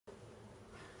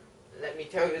let me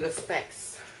tell you the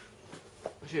specs.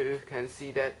 You can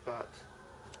see that, but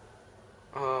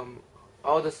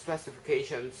all the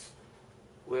specifications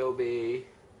will be,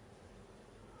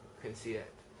 you can see that,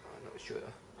 I'm not sure.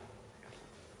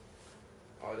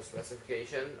 All the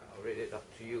specification, I'll read it up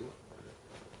to you.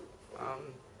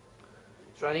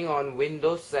 It's running on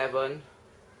Windows 7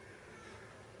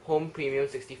 Home Premium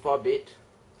 64-bit,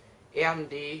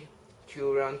 AMD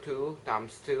Turon 2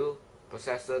 x 2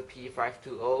 processor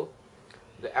P520.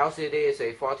 The LCD is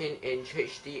a 14-inch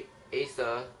HD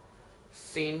Acer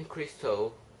Cine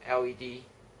Crystal LED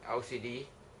LCD.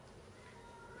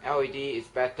 LED is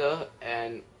better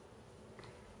and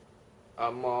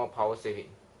more power saving.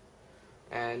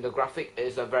 And the graphic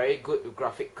is a very good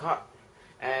graphic card.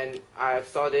 And I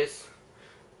saw this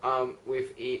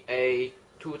with a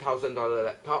 $2,000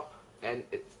 laptop, and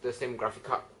it's the same graphic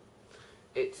card.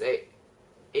 It's a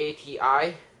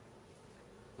ATI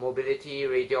Mobility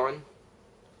Radeon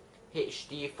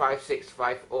HD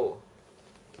 5650. You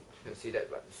can see that,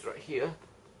 but it's right here.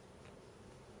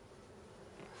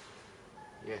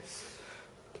 Yes.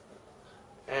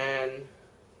 And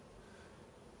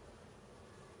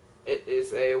it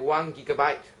is a 1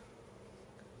 GB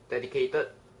dedicated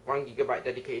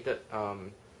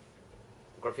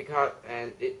graphic card,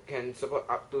 and it can support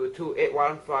up to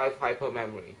 2815 hyper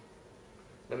memory.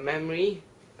 The memory,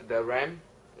 the RAM,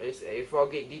 is a 4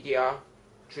 GB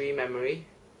DDR3 memory,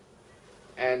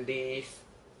 and the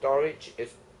storage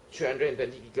is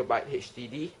 320 GB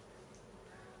HDD,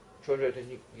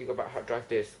 220 GB hard drive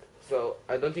disk. So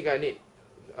I don't think I need,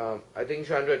 I think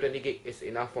 320 gig is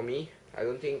enough for me. I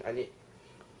don't think I need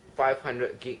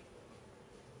 500 gig.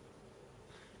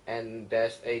 And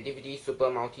there's a DVD Super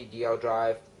Multi DL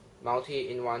drive,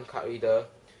 multi-in-one card reader,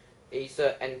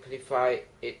 Acer Amplify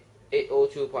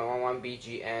 802.11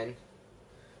 BGN,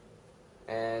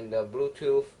 and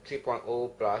Bluetooth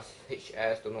 3.0 plus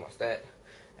HS, don't know what's that,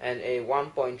 and a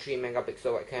 1.3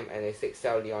 megapixel webcam and a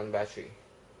 6-cell Li-ion battery.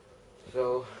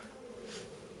 So,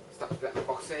 start the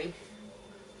unboxing.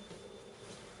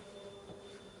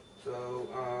 So,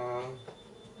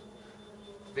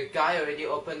 the guy already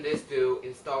opened this to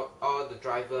install all the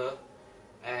driver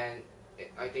and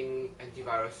I think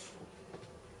antivirus.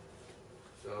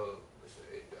 So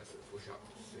that's a push up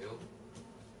seal.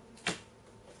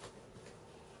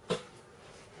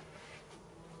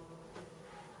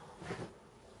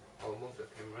 I'll move the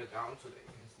camera down so that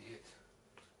you can see it.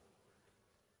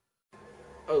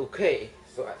 Okay,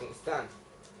 so I think it's done.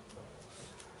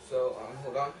 So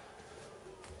hold on.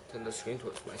 Turn the screen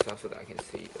towards myself so that I can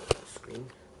see the screen.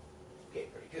 Okay,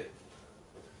 very good.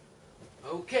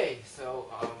 Okay, so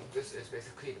this is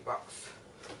basically the box.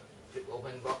 Flip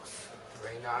open box,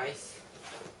 very nice.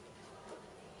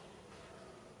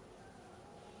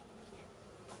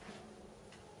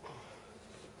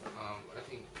 I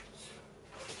think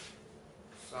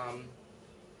some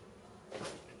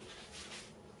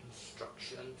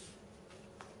instructions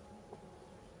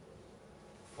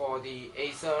for the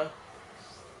Acer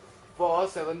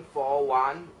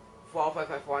 4741,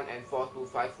 4551 and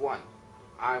 4251.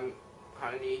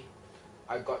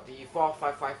 I got the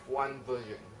 4551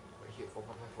 version right here,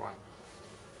 4551.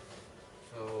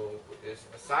 So put this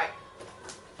aside.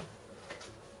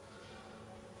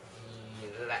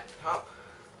 The laptop.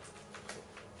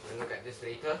 We'll look at this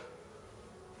later.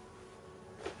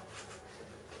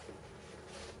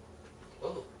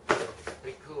 Oh,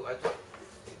 pretty cool. I thought,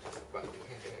 but you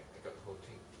can't get it. I got the whole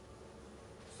thing.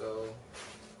 So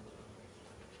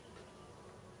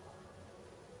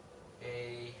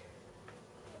a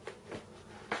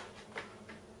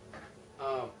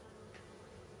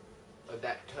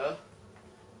adapter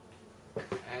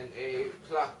and a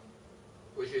plug,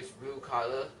 which is blue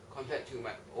color compared to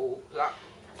my old plug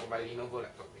or my Lenovo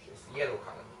laptop, which is yellow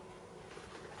color.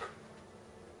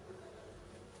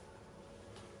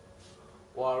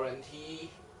 Warranty.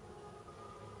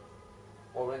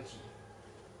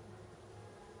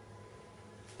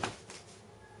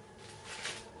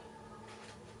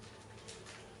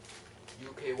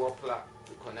 UK wall plug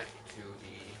to connect to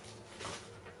the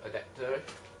adapter.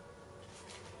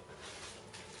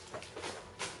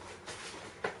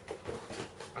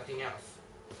 Nothing else.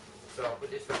 So I'll put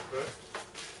this back first.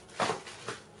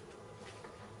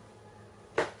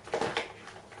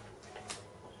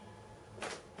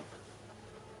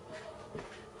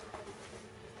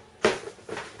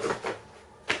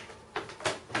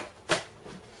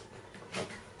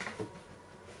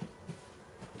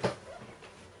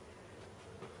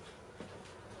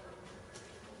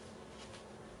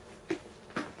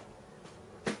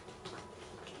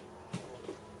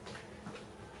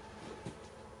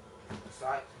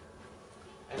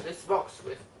 And this box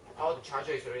with all the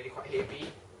charger is already quite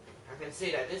heavy. I can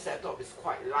say that this laptop is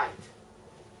quite light.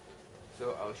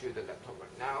 So I'll show you the laptop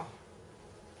right now.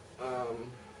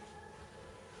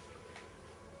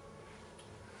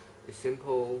 A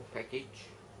simple package.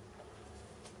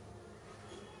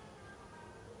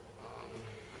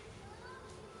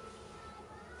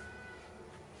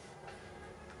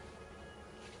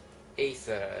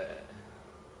 Acer.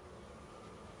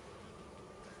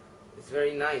 It's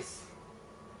very nice,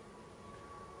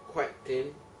 quite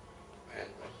thin, and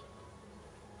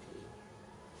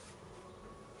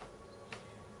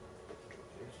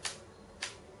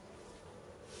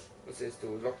this is to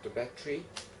lock the battery.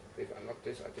 If I unlock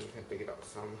this, I think you can take it out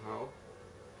somehow,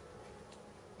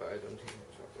 but I don't think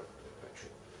it's locked the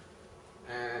battery.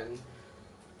 And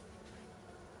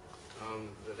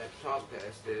the laptop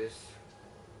has this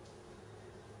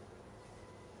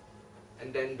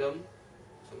addendum,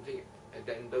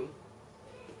 addendum,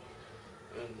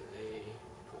 and a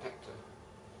protector.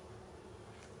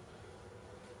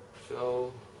 So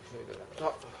I'll show you the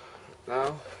laptop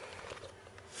now.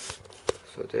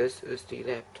 So this is the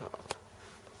laptop.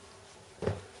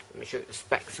 Let me show you the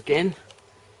specs again.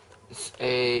 It's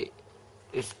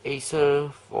Acer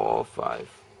 45.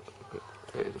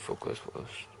 Okay, the focus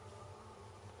first.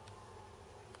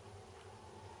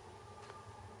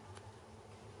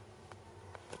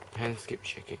 Hands keep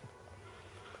shaking.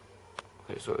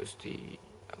 Okay, so it's the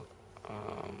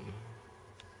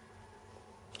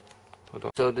hold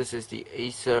on. So this is the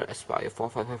Acer Aspire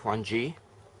 4551G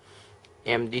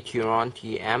AMD Turon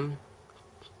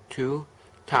TM2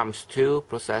 times 2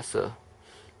 processor,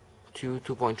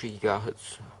 2.3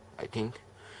 GHz, I think.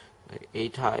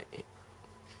 A-type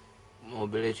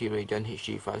mobility Radeon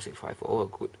HD5650, a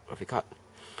good graphic card,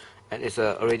 and it's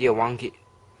already a 1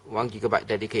 GB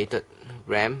dedicated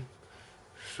RAM.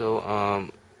 So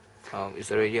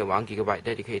it's already a 1 GB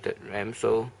dedicated RAM.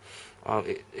 So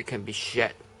it can be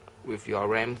shared with your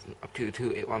RAM up to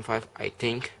 2815, I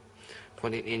think.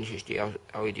 14-inch HD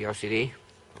LED LCD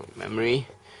memory.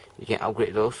 You can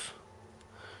upgrade those.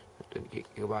 20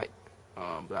 GB.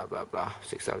 Blah blah blah.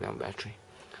 6,000 battery.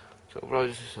 So overall,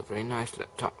 this is a very nice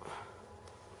laptop.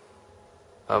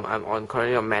 I'm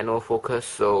currently on manual focus,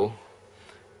 so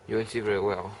you can see very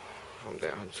well from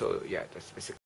there. So yeah, that's basically.